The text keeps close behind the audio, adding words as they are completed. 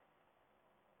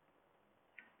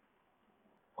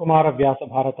ಕುಮಾರವ್ಯಾಸ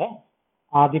ಭಾರತ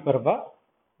ಆದಿಪರ್ವ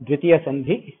ದ್ವಿತೀಯ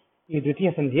ಸಂಧಿ. ಈ ದ್ವಿತೀಯ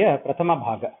ಸಂಧಿಯ ಪ್ರಥಮ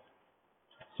ಭಾಗ.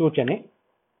 ಸೂಚನೆ: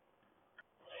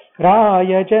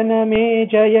 ರಾಯ ಜನಮೇ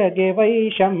ಜಯಗೆ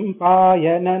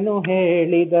ವೈಶಂಪಾಯನನು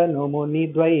ಹೇಳಿದನು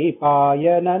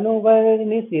ಮುನಿದ್ವೈಪಾಯನನು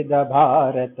ವರ್ಣಿಸಿದ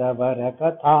ಭಾರತವರ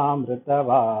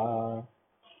ಕಥಾಮೃತವಾ.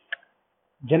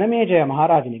 ಜನಮೇಜಯ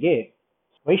ಮಹಾರಾಜನಿಗೆ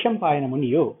ವೈಶಂಪಾಯನ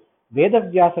ಮುನಿಯು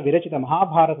ವೇದವ್ಯಾಸ ವಿರಚಿತ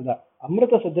ಮಹಾಭಾರತದ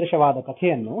ಅಮೃತ ಸದೃಶವಾದ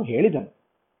ಕಥೆಯನ್ನು ಹೇಳಿದನು.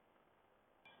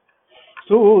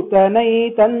 ಸೂತನೈ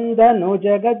ತಂದನು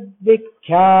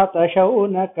ಜಗದ್ವಿಖ್ಯಾತ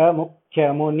ಶೌನಕ ಮುಖ್ಯ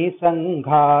ಮುನಿ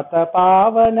ಸಂಘಾತ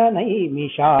ಪಾವನ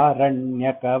ನೈಮಿಷಾರಣ್ಯ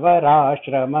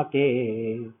ಕವರಾಶ್ರಮಕ್ಕೆ.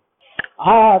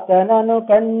 ಆತನನು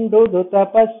ಕಂಡುದು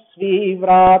ತಪಸ್ವಿ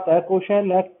ವ್ರಾತ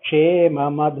ಕುಶಲ ಕ್ಷೇಮ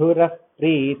ಮಧುರ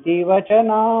ಪ್ರೀತಿ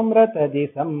ವಚನಾಮೃತದಿ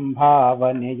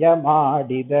ಸಂಭಾವನೆಯ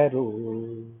ಮಾಡಿದರು.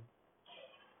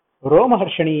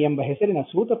 ರೋಮಹರ್ಷಣಿ ಎಂಬ ಹೆಸರಿನ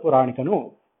ಸೂತ ಪುರಾಣಿಕನು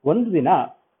ಒಂದು ದಿನ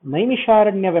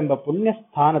ನೈಮಿಷಾರಣ್ಯವೆಂಬ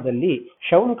ಪುಣ್ಯಸ್ಥಾನದಲ್ಲಿ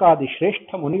ಶೌನಕಾದಿ ಶ್ರೇಷ್ಠ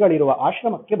ಮುನಿಗಳಿರುವ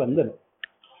ಆಶ್ರಮಕ್ಕೆ ಬಂದನು.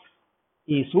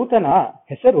 ಈ ಸೂತನ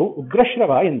ಹೆಸರು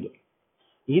ಉಗ್ರಶ್ರವ ಎಂದು.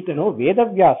 ಈತನು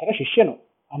ವೇದವ್ಯಾಸರ ಶಿಷ್ಯನು.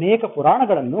 ಅನೇಕ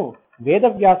ಪುರಾಣಗಳನ್ನು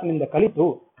ವೇದವ್ಯಾಸನಿಂದ ಕಲಿತು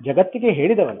ಜಗತ್ತಿಗೆ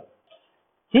ಹೇಳಿದವನು.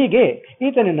 ಹೀಗೆ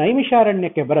ಈತನು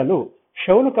ನೈಮಿಷಾರಣ್ಯಕ್ಕೆ ಬರಲು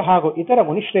ಶೌನಕ ಹಾಗೂ ಇತರ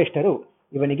ಮುನಿಶ್ರೇಷ್ಠರು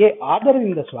ಇವನಿಗೆ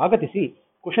ಆದರದಿಂದ ಸ್ವಾಗತಿಸಿ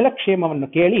ಕುಶಲಕ್ಷೇಮವನ್ನು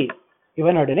ಕೇಳಿ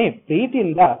ಇವನೊಡನೆ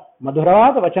ಪ್ರೀತಿಯಿಂದ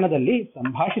ಮಧುರವಾದ ವಚನದಲ್ಲಿ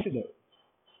ಸಂಭಾಷಿಸಿದರು.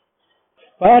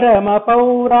 ಪರಮ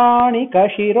ಪೌರಾಣಿಕ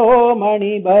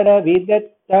ಶಿರೋಮಣಿ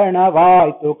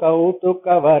ಬರವಿದೆತ್ತಣವಾಯ್ತು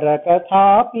ಕೌತುಕವರ ಕಥಾ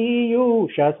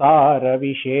ಪೀಯೂಷ ಸಾರ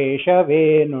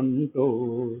ವಿಶೇಷವೇನುಂಟು.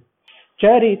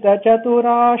 ಚರಿತ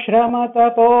ಚತುರಾಶ್ರಮ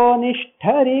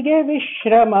ತಪೋನಿಷ್ಠರಿಗೆ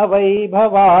ವಿಶ್ರಮ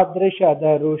ವೈಭವಾದೃಶ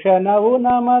ದರುಶನವು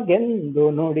ನಮಗೆಂದು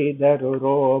ನುಡಿದರು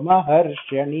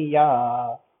ರೋಮಹರ್ಷಣಿಯ.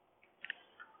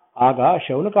 ಆಗ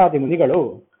ಶೌನಕಾದಿ ಮುನಿಗಳು,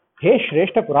 ಹೇ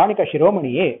ಶ್ರೇಷ್ಠ ಪುರಾಣಿಕ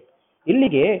ಶಿರೋಮಣಿಯೇ,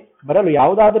 ಇಲ್ಲಿಗೆ ಬರಲು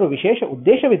ಯಾವುದಾದರೂ ವಿಶೇಷ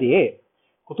ಉದ್ದೇಶವಿದೆಯೇ?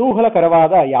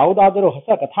 ಕುತೂಹಲಕರವಾದ ಯಾವುದಾದರೂ ಹೊಸ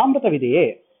ಕಥಾಮೃತವಿದೆಯೇ?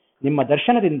 ನಿಮ್ಮ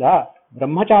ದರ್ಶನದಿಂದ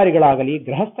ಬ್ರಹ್ಮಚಾರಿಗಳಾಗಲಿ,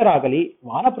 ಗೃಹಸ್ಥರಾಗಲಿ,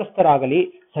 ವಾನಪ್ರಸ್ಥರಾಗಲಿ,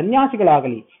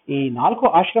 ಸನ್ಯಾಸಿಗಳಾಗಲಿ ಈ 4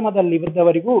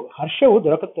 ಆಶ್ರಮದಲ್ಲಿದ್ದವರಿಗೂ ಹರ್ಷವು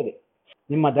ದೊರಕುತ್ತದೆ.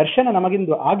 ನಿಮ್ಮ ದರ್ಶನ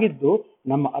ನಮಗಿಂದು ಆಗಿದ್ದು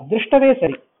ನಮ್ಮ ಅದೃಷ್ಟವೇ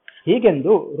ಸರಿ.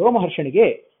 ಹೀಗೆಂದು ರೋಮಹರ್ಷಣಿಗೆ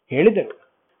ಹೇಳಿದರು.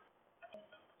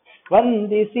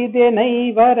 ವಂದಿಸಿದೆ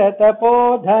ನೈವರ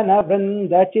ತಪೋಧನ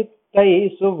ವೃಂದ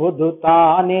ಚಿತ್ತೈಸುವುದು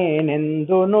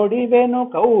ತಾನೇನೆಂದು ನುಡಿವೆನು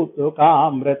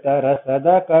ಕೌತುಕಾಮೃತ ರಸದ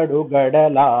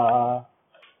ಕಡುಗಡಲ.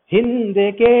 ಹಿಂದೆ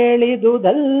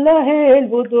ಕೇಳಿದುದಲ್ಲ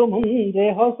ಹೇಳುವುದು ಮುಂದೆ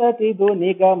ಹೊಸತಿದು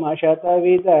ನಿಗಮ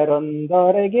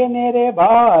ಶತವಿದರೊಂದೊರೆಗೆ ನೆರೆ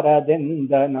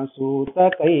ಬಾರದೆಂದನ ಸೂತ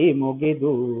ಕೈ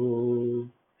ಮುಗಿದು.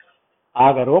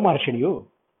 ಆಗ ರೋಮಹರ್ಷಿಣಿಯು,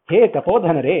 ಹೇ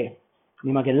ತಪೋಧನರೇ,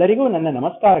 ನಿಮಗೆಲ್ಲರಿಗೂ ನನ್ನ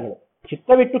ನಮಸ್ಕಾರಗಳು.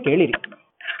 ಚಿತ್ತವಿಟ್ಟು ಕೇಳಿರಿ.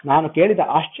 ನಾನು ಕೇಳಿದ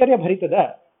ಆಶ್ಚರ್ಯಭರಿತದ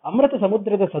ಅಮೃತ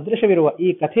ಸಮುದ್ರದ ಸದೃಶವಿರುವ ಈ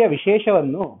ಕಥೆಯ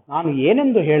ವಿಶೇಷವನ್ನು ನಾನು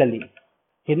ಏನೆಂದು ಹೇಳಲಿ?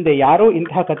 ಹಿಂದೆ ಯಾರೂ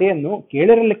ಇಂತಹ ಕಥೆಯನ್ನು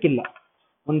ಕೇಳಿರಲಿಕ್ಕಿಲ್ಲ.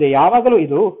 ಮುಂದೆ ಯಾವಾಗಲೂ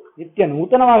ಇದು ನಿತ್ಯ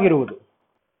ನೂತನವಾಗಿರುವುದು.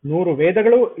 100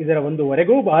 ವೇದಗಳು ಇದರ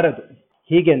ಒಂದುವರೆಗೂ ಬಾರದು.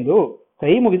 ಹೀಗೆಂದು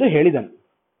ಕೈ ಮುಗಿದು ಹೇಳಿದನು.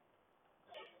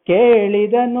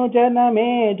 ಕೇಳಿದನು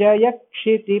ಜನಮೇಜಯ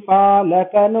ಕ್ಷಿತಿ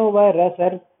ಪಾಲಕನುವರ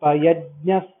ಸರ್ಪ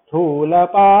ಯಜ್ಞ ಸ್ಥೂಲ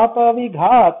ಪಾಪ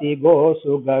ವಿಘಾತಿ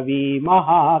ಗೋಸು ಗವಿ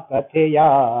ಮಹಾಕಥೆಯ.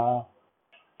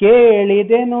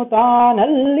 ಕೇಳಿದೆನು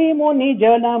ತಾನಲ್ಲಿ ಮುನಿ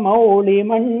ಜನ ಮೌಳಿ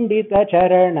ಮಂಡಿತ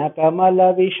ಚರಣ ಕಮಲ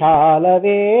ವಿಶಾಲ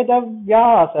ವೇದ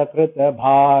ವ್ಯಾಸ ಕೃತ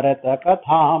ಭಾರತ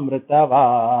ಕಥಾಮೃತವಾ.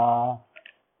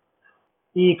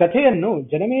 ಈ ಕಥೆಯನ್ನು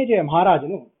ಜನಮೇಜಯ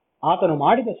ಮಹಾರಾಜನು ಆತನು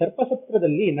ಮಾಡಿದ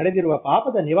ಸರ್ಪಸತ್ರದಲ್ಲಿ ನಡೆದಿರುವ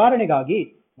ಪಾಪದ ನಿವಾರಣೆಗಾಗಿ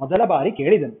ಮೊದಲ ಬಾರಿ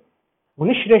ಕೇಳಿದನು.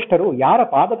 ಮುನಿಶ್ರೇಷ್ಠರು ಯಾರ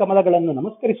ಪಾದಕಮಲಗಳನ್ನು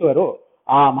ನಮಸ್ಕರಿಸುವರೋ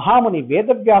ಆ ಮಹಾಮುನಿ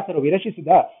ವೇದವ್ಯಾಸರು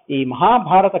ವಿರಚಿಸಿದ ಈ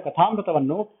ಮಹಾಭಾರತ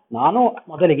ಕಥಾಮೃತವನ್ನು ನಾನು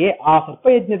ಮೊದಲಿಗೆ ಆ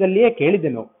ಸರ್ಪಯಜ್ಞದಲ್ಲಿಯೇ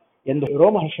ಕೇಳಿದೆನು ಎಂದು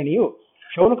ರೋಮಹರ್ಷಣಿಯು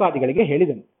ಶೌನಕಾದಿಗಳಿಗೆ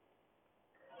ಹೇಳಿದನು.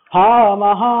 ಹಾ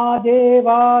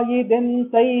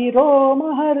ಮಹಾದೇವಾಯಿದೆಂತೈ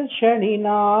ರೋಮಹರ್ಷಣಿ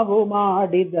ನಾವು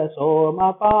ಮಾಡಿದ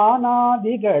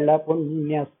ಸೋಮಪಾನಾದಿಗಳ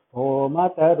ಪುಣ್ಯ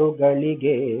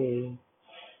ಸ್ತೋಮತರುಗಳಿಗೆ.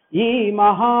 ಈ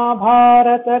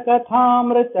ಮಹಾಭಾರತ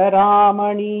ಕಥಾಮೃತ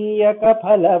ರಾಮಣೀಯಕ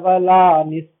ಫಲವಲಾ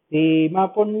ನಿಸ್ತೀಮ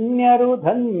ಪುಣ್ಯರು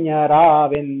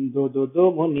ಧನ್ಯರಾವೆಂದುದು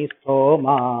ಮುನಿ ಸ್ತೋಮ.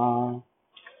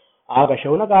 ಆಗ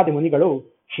ಶೌನಕಾದಿ ಮುನಿಗಳು,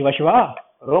 ಶಿವಶಿವ,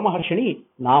 ರೋಮಹರ್ಷಿಣಿ,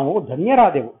 ನಾವು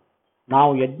ಧನ್ಯರಾದೆವು.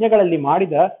 ನಾವು ಯಜ್ಞಗಳಲ್ಲಿ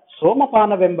ಮಾಡಿದ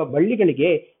ಸೋಮಪಾನವೆಂಬ ಬಳ್ಳಿಗಳಿಗೆ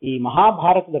ಈ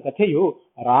ಮಹಾಭಾರತದ ಕಥೆಯು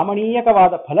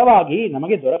ರಾಮಣೀಯಕವಾದ ಫಲವಾಗಿ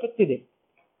ನಮಗೆ ದೊರಕುತ್ತಿದೆ.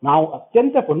 ನಾವು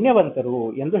ಅತ್ಯಂತ ಪುಣ್ಯವಂತರು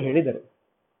ಎಂದು ಹೇಳಿದರು.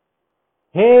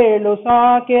 ಹೇಳು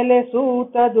ಸಾಕೆಲೆ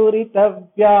ಸೂತ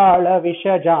ದುರಿತವ್ಯಾಳ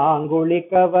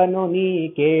ವಿಷಜಾಂಗುಳಿಕವನು ನೀ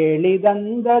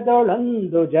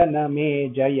ಕೇಳಿದಂದದೊಳೊಂದು ಜನಮೇ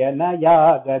ಜಯನ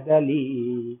ಯಾಗದಲ್ಲಿ.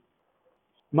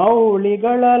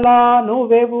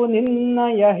 ಮೌಳಿಗಳಲಾನುವೆವು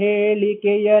ನಿನ್ನಯ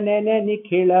ಹೇಳಿಕೆಯ ನೆನೆ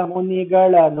ನಿಖಿಳ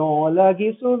ಮುನಿಗಳ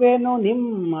ನೋಲಗಿಸುವೆನು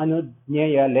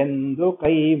ನಿಮ್ಮನುಜ್ಞೆಯಲೆಂದು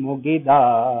ಕೈ ಮುಗಿದ.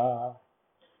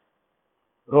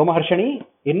 ರೋಮಹರ್ಷಣಿ,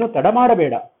 ಇನ್ನು ತಡ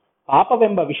ಮಾಡಬೇಡ.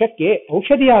 ಪಾಪವೆಂಬ ವಿಷಕ್ಕೆ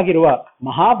ಔಷಧಿಯಾಗಿರುವ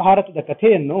ಮಹಾಭಾರತದ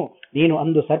ಕಥೆಯನ್ನು ನೀನು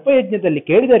ಅಂದು ಸರ್ಪಯಜ್ಞದಲ್ಲಿ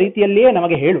ಕೇಳಿದ ರೀತಿಯಲ್ಲಿಯೇ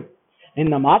ನಮಗೆ ಹೇಳು.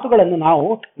 ನಿನ್ನ ಮಾತುಗಳನ್ನು ನಾವು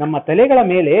ನಮ್ಮ ತಲೆಗಳ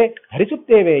ಮೇಲೆ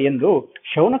ಧರಿಸುತ್ತೇವೆ ಎಂದು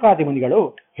ಶೌನಕಾದಿ ಮುನಿಗಳು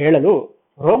ಹೇಳಲು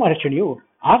ರೋಮಹರ್ಷಣಿಯು,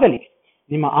 ಆಗಲಿ,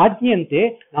 ನಿಮ್ಮ ಆಜ್ಞೆಯಂತೆ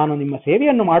ನಾನು ನಿಮ್ಮ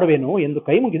ಸೇವೆಯನ್ನು ಮಾಡುವೆನು ಎಂದು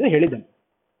ಕೈಮುಗಿದು ಹೇಳಿದನು.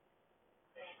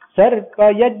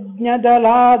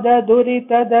 ಸರ್ಪಯಜ್ಞದಲಾದ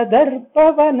ದುರಿತದ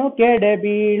ದರ್ಪವನು ಕೆಡೆ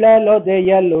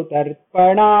ಬೀಳಲೊದೆಯಲು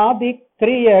ತರ್ಪಣಾದಿ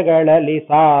ಕ್ರಿಯೆಗಳಲ್ಲಿ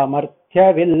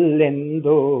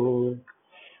ಸಾಮರ್ಥ್ಯವಿಲ್ಲೆಂದು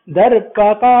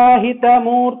ದರ್ಪಕಾಹಿತ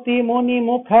ಮೂರ್ತಿ ಮುನಿ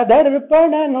ಮುಖ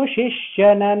ದರ್ಪಣನು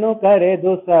ಶಿಷ್ಯನನು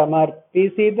ಕರೆದು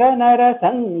ಸಮರ್ಪಿಸಿದ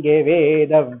ನರಸಂಗೆ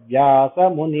ವೇದವ್ಯಾಸ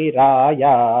ಮುನಿರಾಯ.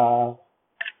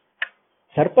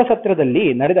 ಸರ್ಪಸತ್ರದಲ್ಲಿ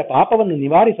ನಡೆದ ಪಾಪವನ್ನು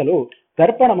ನಿವಾರಿಸಲು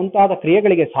ತರ್ಪಣ ಮುಂತಾದ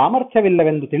ಕ್ರಿಯೆಗಳಿಗೆ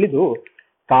ಸಾಮರ್ಥ್ಯವಿಲ್ಲವೆಂದು ತಿಳಿದು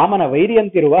ಕಾಮನ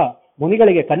ವೈರಿಯಂತಿರುವ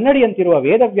ಮುನಿಗಳಿಗೆ ಕನ್ನಡಿಯಂತಿರುವ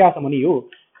ವೇದವ್ಯಾಸ ಮುನಿಯು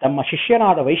ತಮ್ಮ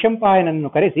ಶಿಷ್ಯನಾದ ವೈಶಂಪಾಯನನ್ನು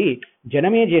ಕರೆಸಿ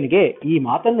ಜನಮೇಜಯನಿಗೆ ಈ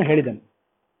ಮಾತನ್ನು ಹೇಳಿದನು.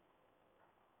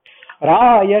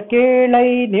 ರಾಯ ಕೇಳೈ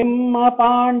ನಿಮ್ಮ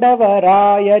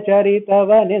ಪಾಂಡವರಾಯ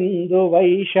ಚರಿತವನೆಂದು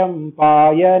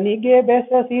ವೈಶಂಪಾಯನಿಗೆ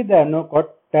ಬೆಸಸಿದನು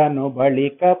ಕೊಟ್ಟನು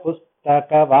ಬಳಿಕ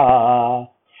ಪುಸ್ತಕವಾ.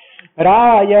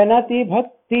 ರಾಯನತಿ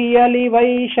ಭಕ್ತಿಯಲಿ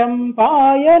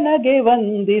ವೈಶಂಪಾಯನಗೆ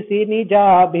ವಂದಿಸಿ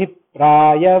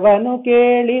ನಿಜಾಭಿಪ್ರಾಯವನು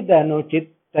ಕೇಳಿದನು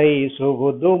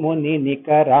ಚಿತ್ತೈಸುವುದು ಮುನಿ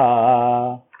ನಿಕರ.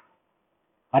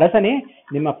 ಅರಸನೇ,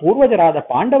 ನಿಮ್ಮ ಪೂರ್ವಜರಾದ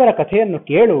ಪಾಂಡವರ ಕಥೆಯನ್ನು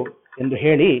ಕೇಳು ಎಂದು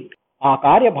ಹೇಳಿ ಆ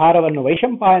ಕಾರ್ಯಭಾರವನ್ನು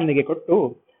ವೈಶಂಪಾಯನಿಗೆ ಕೊಟ್ಟು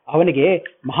ಅವನಿಗೆ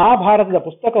ಮಹಾಭಾರತದ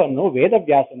ಪುಸ್ತಕವನ್ನು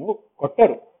ವೇದವ್ಯಾಸನು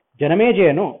ಕೊಟ್ಟರು.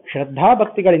 ಜನಮೇಜಯನು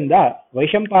ಶ್ರದ್ಧಾಭಕ್ತಿಗಳಿಂದ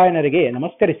ವೈಶಂಪಾಯನರಿಗೆ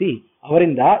ನಮಸ್ಕರಿಸಿ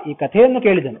ಅವರಿಂದ ಈ ಕಥೆಯನ್ನು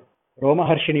ಕೇಳಿದನು.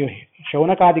 ರೋಮಹರ್ಷಿಣಿಯು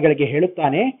ಶೌನಕಾದಿಗಳಿಗೆ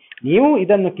ಹೇಳುತ್ತಾನೆ, ನೀವು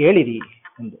ಇದನ್ನು ಕೇಳಿರಿ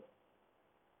ಎಂದು.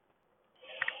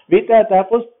 ವಿತತ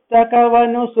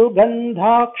ಪುಸ್ತಕವನು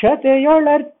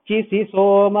ಸುಗಂಧಾಕ್ಷತೆಯೊಳರ್ಚಿಸಿ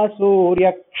ಸೋಮ ಸೂರ್ಯ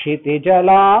ಕ್ಷಿತಿ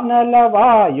ಜಲಾನಲ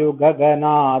ವಾಯು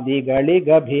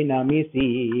ಗಗನಾದಿಗಳಿಗಭಿನಮಿಸಿ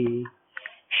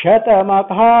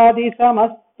ಶತಮಖಾದಿ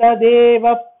ಸಮಸ್ತ ದೇವ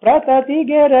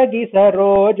ಪ್ರತತಿಗೆರಗಿ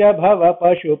ಸರೋಜ ಭವ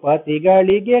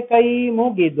ಪಶುಪತಿಗಳಿಗೆ ಕೈ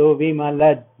ಮುಗಿದು ವಿಮಲ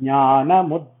ಜ್ಞಾನ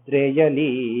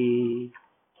ಮುದ್ರೆಯಲಿ.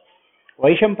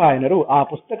 ವೈಶಂಪಾಯನರು ಆ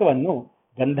ಪುಸ್ತಕವನ್ನು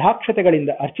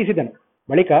ಗಂಧಾಕ್ಷತೆಗಳಿಂದ ಅರ್ಚಿಸಿದನು.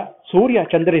 ಬಳಿಕ ಸೂರ್ಯ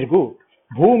ಚಂದ್ರರಿಗೂ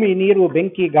ಭೂಮಿ ನೀರು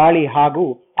ಬೆಂಕಿ ಗಾಳಿ ಹಾಗೂ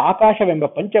ಆಕಾಶವೆಂಬ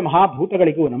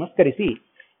ಪಂಚಮಹಾಭೂತಗಳಿಗೂ ನಮಸ್ಕರಿಸಿ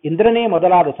ಇಂದ್ರನೇ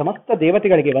ಮೊದಲಾದ ಸಮಸ್ತ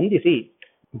ದೇವತೆಗಳಿಗೆ ವಂದಿಸಿ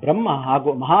ಬ್ರಹ್ಮ ಹಾಗೂ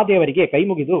ಮಹಾದೇವರಿಗೆ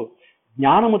ಕೈಮುಗಿದು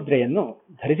ಜ್ಞಾನಮುದ್ರೆಯನ್ನು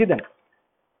ಧರಿಸಿದನು.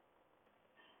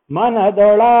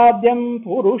 ಮನದೊಳಾದ್ಯಂ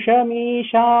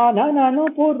ಪುರುಷಮೀಶಾನನನು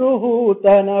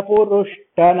ಪುರುಹೂತನ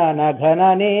ಪುರುಷ್ಟನನ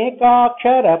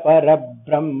ಘನನೇಕಾಕ್ಷರ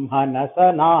ಪರಬ್ರಹ್ಮನ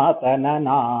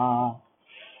ಸನಾತನನಾ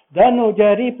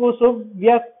ಧನುಜರಿಪು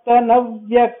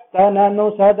ಸುವ್ಯಕ್ತನವ್ಯಕ್ತನನು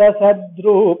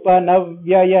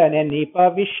ಸದಸದ್ರೂಪನವ್ಯಯನೆನಿಪ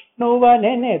ವಿಷ್ಣುವ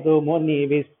ನೆನೆದು ಮುನಿ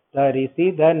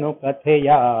ವಿಸ್ತರಿಸಿದನು ಕಥೆಯ.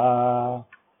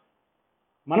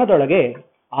 ಮನದೊಳಗೆ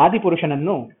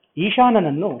ಆದಿಪುರುಷನನ್ನು,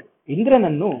 ಈಶಾನನನ್ನು,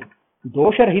 ಇಂದ್ರನನ್ನು,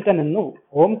 ದೋಷರಹಿತನನ್ನು,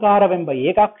 ಓಂಕಾರವೆಂಬ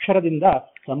ಏಕಾಕ್ಷರದಿಂದ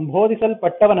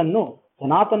ಸಂಬೋಧಿಸಲ್ಪಟ್ಟವನನ್ನು,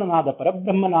 ಸನಾತನನಾದ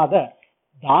ಪರಬ್ರಹ್ಮನಾದ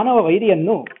ದಾನವ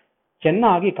ವೈರಿಯನ್ನು,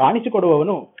 ಚೆನ್ನಾಗಿ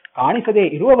ಕಾಣಿಸಿಕೊಡುವವನು, ಕಾಣಿಸದೇ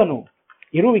ಇರುವವನು,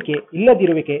 ಇರುವಿಕೆ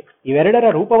ಇಲ್ಲದಿರುವಿಕೆ ಇವೆರಡರ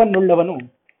ರೂಪವನ್ನುಳ್ಳವನು,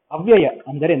 ಅವ್ಯಯ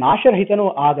ಅಂದರೆ ನಾಶರಹಿತನೂ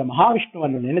ಆದ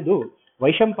ಮಹಾವಿಷ್ಣುವನ್ನು ನೆನೆದು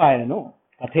ವೈಶಂಪಾಯನನು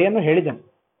ಕಥೆಯನ್ನು ಹೇಳಿದನು.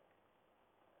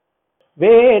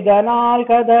 ವೇದ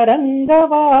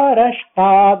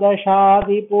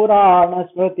ನಾಲ್ಕದರಂಗವಾರಷ್ಟಾದಶಾದಿ ಪುರಾಣ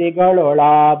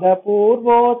ಸ್ಮೃತಿಗಳೊಳಾದ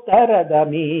ಪೂರ್ವೋತ್ತರದ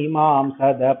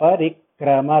ಮೀಮಾಂಸದ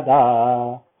ಪರಿಕ್ರಮದ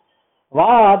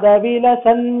ವಾದ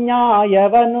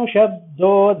ವಿಲಸನ್ಯಾಯವನು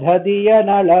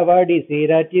ಶಬ್ದೋಧದಿಯನಳವಡಿಸಿ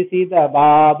ರಚಿಸಿದ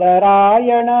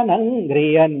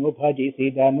ಬಾದರಾಯಣನಂಗ್ರಿಯನ್ನು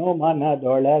ಭಜಿಸಿದನು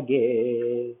ಮನದೊಳಗೆ.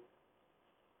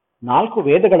 4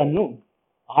 ವೇದಗಳನ್ನು,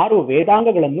 6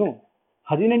 ವೇದಾಂಗಗಳನ್ನು,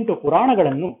 18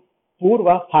 ಪುರಾಣಗಳನ್ನು, ಪೂರ್ವ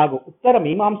ಹಾಗೂ ಉತ್ತರ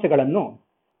ಮೀಮಾಂಸೆಗಳನ್ನು,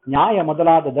 ನ್ಯಾಯ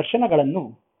ಮೊದಲಾದ ದರ್ಶನಗಳನ್ನು,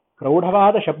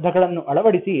 ಪ್ರೌಢವಾದ ಶಬ್ದಗಳನ್ನು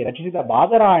ಅಳವಡಿಸಿ ರಚಿಸಿದ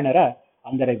ಬಾದರಾಯಣರ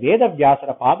ಅಂದರೆ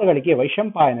ವೇದವ್ಯಾಸರ ಪಾದಗಳಿಗೆ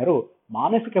ವೈಶಂಪಾಯನರು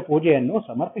ಮಾನಸಿಕ ಪೂಜೆಯನ್ನು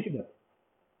ಸಮರ್ಪಿಸಿದರು.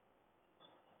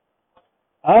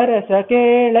 ಅರಸ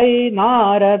ಕೇಳೈ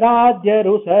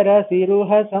ನಾರದಾದ್ಯರು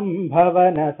ಸರಸಿರುಹ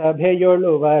ಸಂಭವನ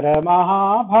ಸಭೆಯೊಳುವರ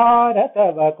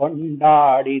ಮಹಾಭಾರತವ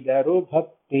ಕೊಂಡಾಡಿದರು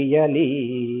ಭಕ್ತಿಯಲಿ.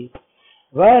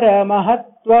 ವರ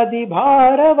ಮಹತ್ವದಿ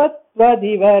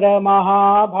ಭಾರವತ್ವದಿವರ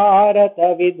ಮಹಾಭಾರತ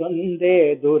ವಿದೊಂದೇ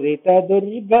ದುರಿತ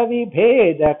ದುರ್ಗ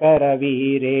ವಿಭೇದಕರ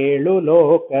ವೀರೇಳು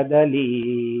ಲೋಕದಲ್ಲಿ.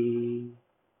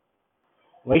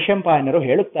 ವೈಶಂಪಾಯನರು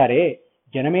ಹೇಳುತ್ತಾರೆ,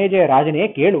 ಜನಮೇಜಯ ರಾಜನೇ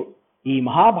ಕೇಳು, ಈ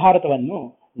ಮಹಾಭಾರತವನ್ನು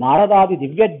ನಾರದಾದಿ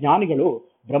ದಿವ್ಯಜ್ಞಾನಿಗಳು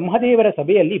ಬ್ರಹ್ಮದೇವರ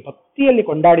ಸಭೆಯಲ್ಲಿ ಭಕ್ತಿಯಲ್ಲಿ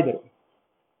ಕೊಂಡಾಡಿದರು.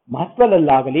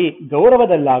 ಮಹತ್ವದಲ್ಲಾಗಲಿ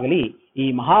ಗೌರವದಲ್ಲಾಗಲಿ ಈ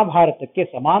ಮಹಾಭಾರತಕ್ಕೆ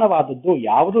ಸಮಾನವಾದದ್ದು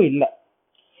ಯಾವುದೂ ಇಲ್ಲ.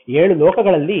 7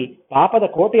 ಲೋಕಗಳಲ್ಲಿ ಪಾಪದ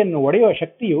ಕೋಟೆಯನ್ನು ಒಡೆಯುವ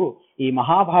ಶಕ್ತಿಯು ಈ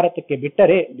ಮಹಾಭಾರತಕ್ಕೆ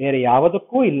ಬಿಟ್ಟರೆ ಬೇರೆ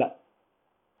ಯಾವುದಕ್ಕೂ ಇಲ್ಲ.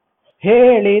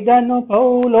 ಹೇಳಿದನು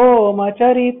ಪೌಲೋಮ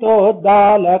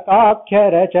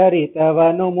ಚರಿತೋದ್ದಾಲಕಾಖ್ಯರ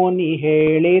ಚರಿತವನು ಮುನಿ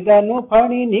ಹೇಳಿದನು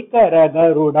ಫಣಿ ನಿಕರ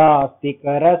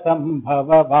ಗರುಡಾಸ್ತಿಕರ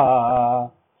ಸಂಭವವಾ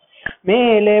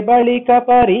ಮೇಲೆ ಬಳಿಕ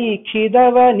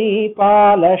ಪರೀಕ್ಷಿದವನಿ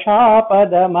ಪಾಲ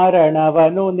ಶಾಪದ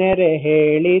ಮರಣವನು ನೆರೆ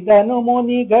ಹೇಳಿದನು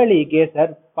ಮುನಿಗಳಿಗೆ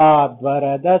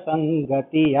ಸರ್ಪಾದ್ವರದ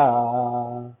ಸಂಗತಿಯ.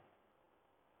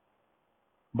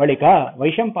 ಬಳಿಕ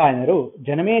ವೈಶಂಪಾಯನರು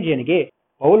ಜನಮೇಜಯನಿಗೆ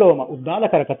ಪೌಲೋಮ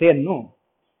ಉದ್ದಾಲಕರ ಕಥೆಯನ್ನು,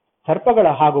 ಸರ್ಪಗಳ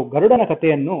ಹಾಗೂ ಗರುಡನ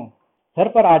ಕಥೆಯನ್ನು,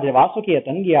 ಸರ್ಪರಾಜ ವಾಸುಕಿಯ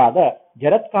ತಂಗಿಯಾದ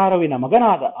ಜರತ್ಕಾರುವಿನ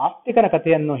ಮಗನಾದ ಆಸ್ತಿಕನ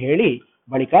ಕಥೆಯನ್ನು ಹೇಳಿ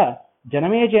ಬಳಿಕ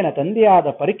ಜನಮೇಜಯನ ತಂದೆಯಾದ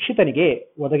ಪರೀಕ್ಷಿತನಿಗೆ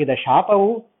ಒದಗಿದ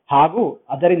ಶಾಪವು ಹಾಗೂ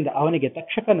ಅದರಿಂದ ಅವನಿಗೆ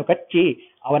ತಕ್ಷಕನು ಕಚ್ಚಿ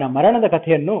ಅವನ ಮರಣದ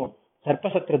ಕಥೆಯನ್ನು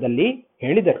ಸರ್ಪಸತ್ರದಲ್ಲಿ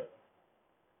ಹೇಳಿದರು.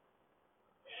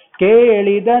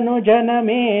 ಕೇಳಿದನು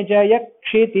ಜನಮೇಜಯ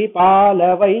ಕ್ಷಿತಿಪಾಲ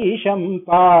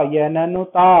ವೈಶಂಪಾಯನನು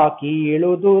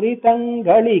ತಾಕೀಳು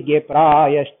ದುರಿತಂಗಳಿಗೆ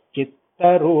ಪ್ರಾಯಶ್ಚಿತ್ತ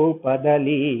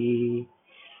ರೂಪದಲ್ಲಿ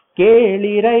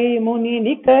ಕೇಳಿರೈ ಮುನಿ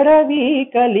ನಿಕರವಿ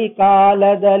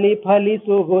ಕಲಿಕಾಲದಲ್ಲಿ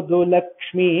ಫಲಿಸುವುದು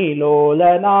ಲಕ್ಷ್ಮೀ ಲೋಲ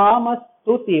ನಾಮ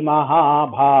ಸ್ತುತಿ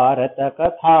ಮಹಾಭಾರತ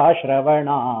ಕಥಾಶ್ರವಣ.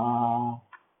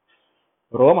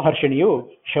 ರೋಮಹರ್ಷಿಣಿಯು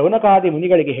ಶೌನಕಾದಿ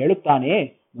ಮುನಿಗಳಿಗೆ ಹೇಳುತ್ತಾನೆ,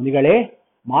 ಮುನಿಗಳೇ,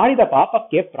 ಮಾಡಿದ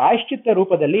ಪಾಪಕ್ಕೆ ಪ್ರಾಯಶ್ಚಿತ್ತ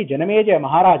ರೂಪದಲ್ಲಿ ಜನಮೇಜಯ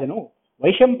ಮಹಾರಾಜನು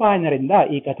ವೈಶಂಪಾಯನರಿಂದ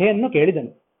ಈ ಕಥೆಯನ್ನು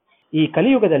ಕೇಳಿದನು. ಈ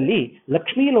ಕಲಿಯುಗದಲ್ಲಿ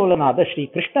ಲಕ್ಷ್ಮೀಲೋಲನಾದ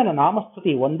ಶ್ರೀಕೃಷ್ಣನ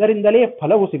ನಾಮಸ್ತುತಿ ಒಂದರಿಂದಲೇ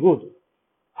ಫಲವು ಸಿಗುವುದು.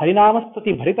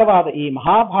 ಹರಿನಾಮಸ್ತುತಿ ಭರಿತವಾದ ಈ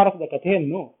ಮಹಾಭಾರತದ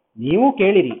ಕಥೆಯನ್ನು ನೀವೂ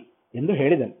ಕೇಳಿರಿ ಎಂದು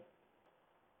ಹೇಳಿದನು.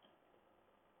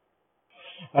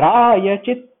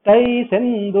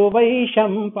 ರಾಯಚಿತ್ತೈಸೆಂದು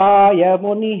ವೈಶಂಪಾಯ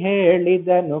ಮುನಿ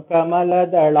ಹೇಳಿದನು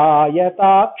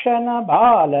ಕಮಲದಳಾಯತಾಕ್ಷನ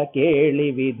ಬಾಲ ಕೇಳಿ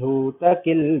ವಿಧೂತ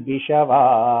ಕಿಲ್ಬಿಷವಾ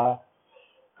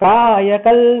ಕಾಯ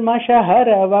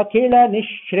ಕಲ್ಮಷಹರವ ಕಿಳ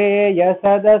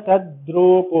ನಿಶ್ರೇಯಸದ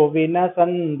ಸದ್ರೂಪುವಿನ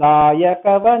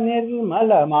ಸಂದಾಯಕವ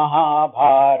ನಿರ್ಮಲ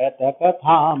ಮಹಾಭಾರತ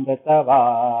ಕಥಾಮೃತವಾ.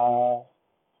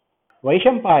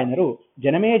 ವೈಶಂಪಾಯನರು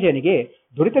ಜನಮೇಜಯನಿಗೆ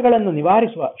ದುರಿತಗಳನ್ನು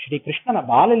ನಿವಾರಿಸುವ ಶ್ರೀಕೃಷ್ಣನ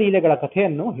ಬಾಲಲೀಲೆಗಳ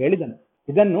ಕಥೆಯನ್ನು ಹೇಳಿದನು.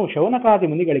 ಇದನ್ನು ಶೌನಕಾದಿ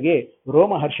ಮುನಿಗಳಿಗೆ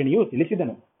ರೋಮಹರ್ಷಿಣಿಯು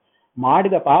ತಿಳಿಸಿದನು.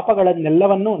 ಮಾಡಿದ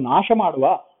ಪಾಪಗಳನ್ನೆಲ್ಲವನ್ನೂ ನಾಶ ಮಾಡುವ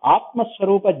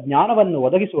ಆತ್ಮಸ್ವರೂಪ ಜ್ಞಾನವನ್ನು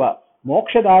ಒದಗಿಸುವ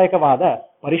ಮೋಕ್ಷದಾಯಕವಾದ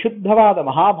ಪರಿಶುದ್ಧವಾದ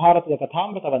ಮಹಾಭಾರತದ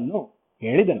ಕಥಾಮೃತವನ್ನು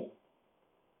ಹೇಳಿದನು.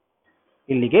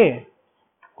 ಇಲ್ಲಿಗೆ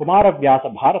ಕುಮಾರವ್ಯಾಸ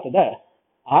ಭಾರತದ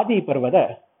ಆದಿಪರ್ವದ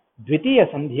ದ್ವಿತೀಯ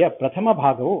ಸಂಧಿಯ ಪ್ರಥಮ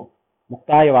ಭಾಗವು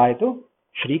ಮುಕ್ತಾಯವಾಯಿತು.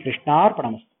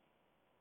 ಶ್ರೀಕೃಷ್ಣಾರ್ಪಣಮಸ್ತು.